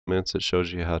comments, it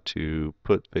shows you how to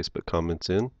put Facebook comments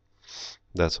in.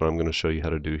 That's what I'm going to show you how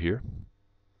to do here.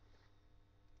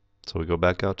 So we go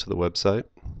back out to the website.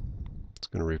 It's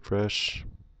going to refresh.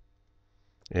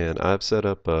 And I've set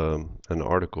up an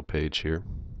article page here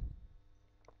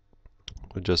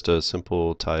with just a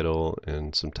simple title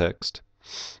and some text.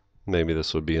 Maybe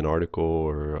this would be an article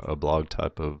or a blog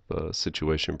type of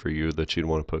situation for you that you'd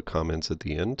want to put comments at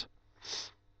the end.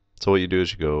 So what you do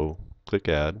is you go click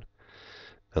add.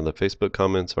 Now the Facebook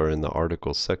comments are in the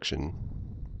article section.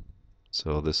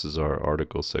 So this is our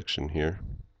article section here.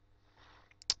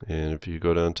 And if you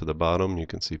go down to the bottom, you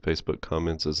can see Facebook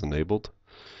comments is enabled.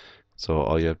 So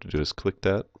all you have to do is click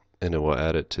that and it will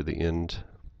add it to the end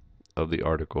of the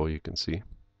article, you can see.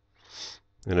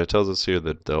 And it tells us here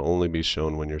that they'll only be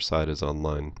shown when your site is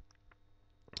online.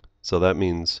 So that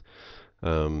means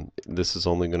this is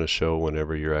only going to show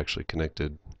whenever you're actually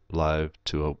connected live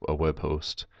to a web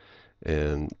host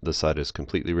and the site is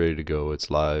completely ready to go,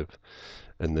 it's live,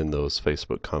 and then those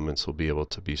Facebook comments will be able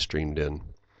to be streamed in.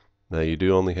 Now you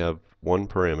do only have one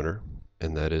parameter,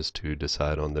 and that is to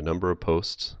decide on the number of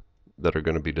posts that are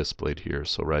going to be displayed here.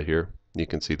 So right here you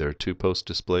can see there are 2 posts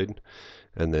displayed,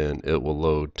 and then it will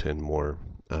load 10 more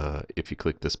if you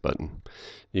click this button.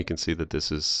 You can see that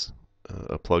this is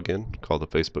a plugin called the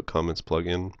Facebook Comments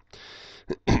plugin,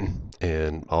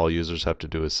 and all users have to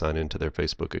do is sign into their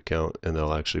Facebook account, and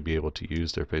they'll actually be able to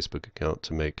use their Facebook account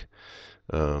to make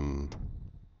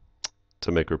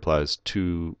replies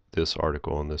to this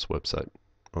article on this website,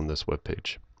 on this web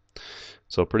page.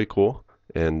 So pretty cool,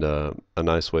 and a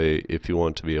nice way if you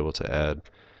want to be able to add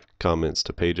comments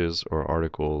to pages or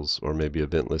articles or maybe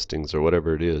event listings or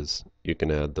whatever it is, you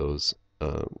can add those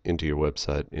into your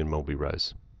website in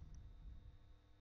Mobirise.